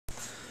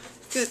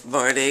Good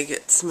morning,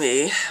 it's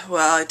me.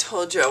 Well, I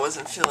told you I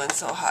wasn't feeling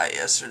so hot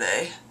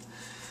yesterday.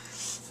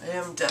 I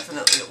am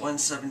definitely at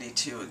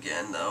 172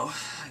 again, though.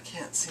 I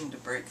can't seem to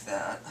break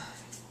that.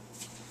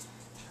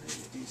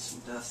 Trying to do some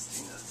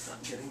dusting, that's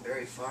not getting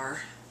very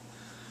far.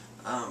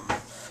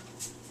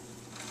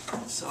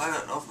 So I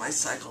don't know if my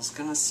cycle's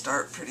going to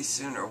start pretty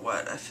soon or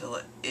what. I feel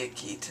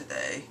icky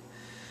today.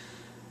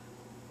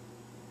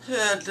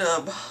 And,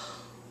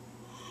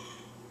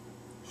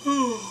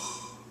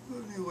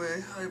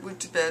 anyway, I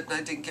went to bed and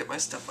I didn't get my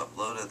stuff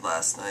uploaded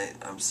last night.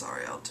 I'm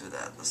sorry, I'll do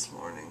that this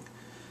morning.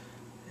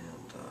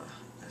 And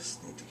I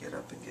just need to get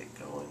up and get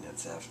going.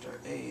 It's after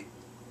 8. I'm going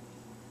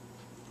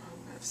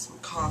to have some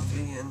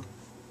coffee and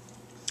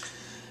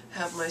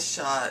have my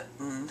shot.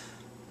 And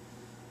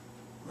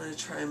I'm going to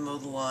try and mow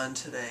the lawn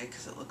today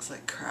because it looks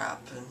like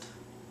crap. And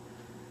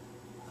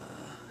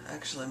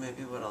actually,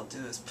 maybe what I'll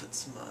do is put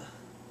some,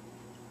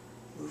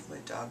 move my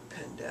dog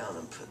pen down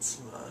and put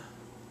some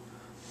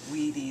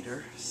weed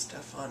eater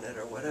stuff on it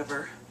or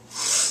whatever.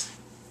 Let's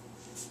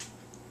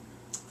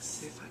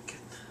see if I can.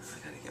 I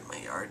gotta get my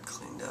yard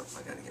cleaned up.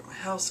 I gotta get my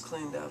house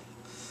cleaned up.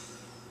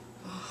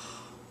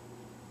 Oh.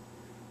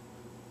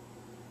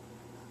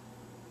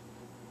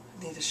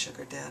 I need a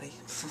sugar daddy.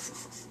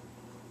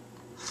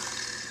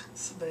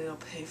 Somebody will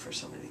pay for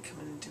somebody to come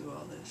in and do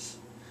all this.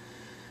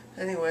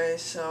 Anyway,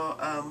 so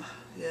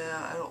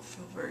yeah, I don't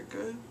feel very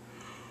good.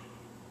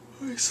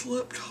 I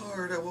slept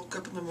hard. I woke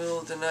up in the middle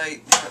of the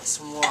night and got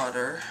some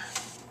water.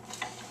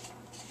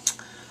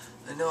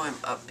 I know I'm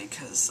up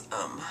because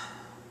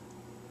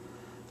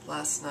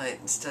last night,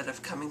 instead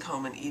of coming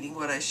home and eating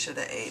what I should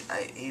have ate,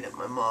 I ate at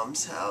my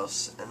mom's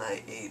house and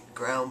I ate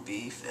ground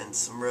beef and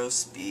some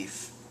roast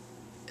beef,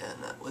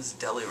 and that was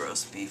deli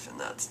roast beef, and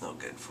that's no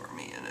good for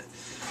me, and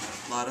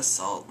a lot of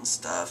salt and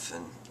stuff,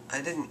 and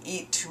I didn't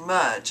eat too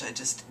much, I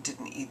just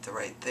didn't eat the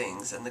right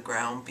things. And the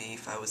ground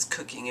beef, I was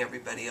cooking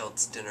everybody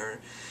else's dinner,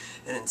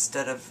 and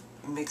instead of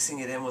mixing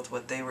it in with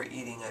what they were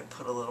eating, I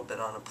put a little bit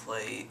on a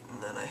plate,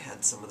 and then I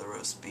had some of the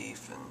roast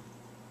beef, and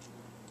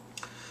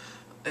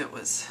it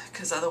was,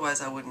 because otherwise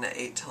I wouldn't have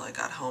ate till I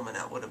got home, and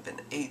that would have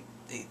been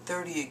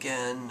 8:30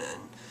 again,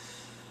 and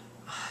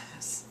I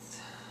was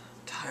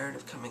tired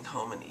of coming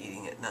home and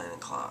eating at 9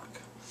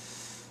 o'clock.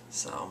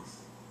 So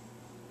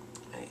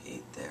I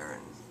ate there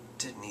and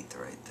didn't eat the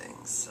right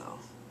things, so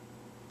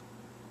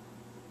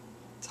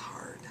it's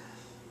hard.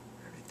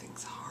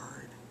 Everything's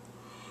hard.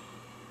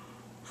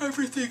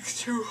 Everything's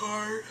too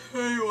hard.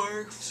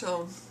 Anyway,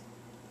 so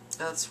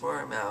that's where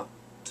I'm at.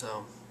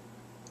 So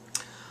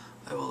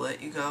I will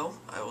let you go.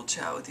 I will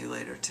chat with you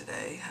later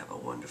today. Have a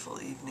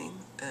wonderful evening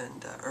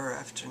and or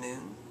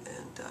afternoon,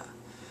 and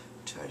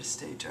try to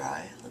stay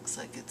dry. Looks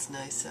like it's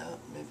nice out.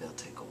 Maybe I'll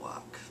take a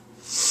walk.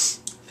 I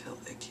feel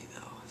icky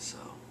though,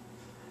 so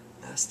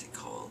nasty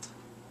cold.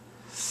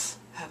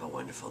 Have a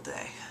wonderful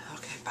day.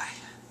 Okay, bye.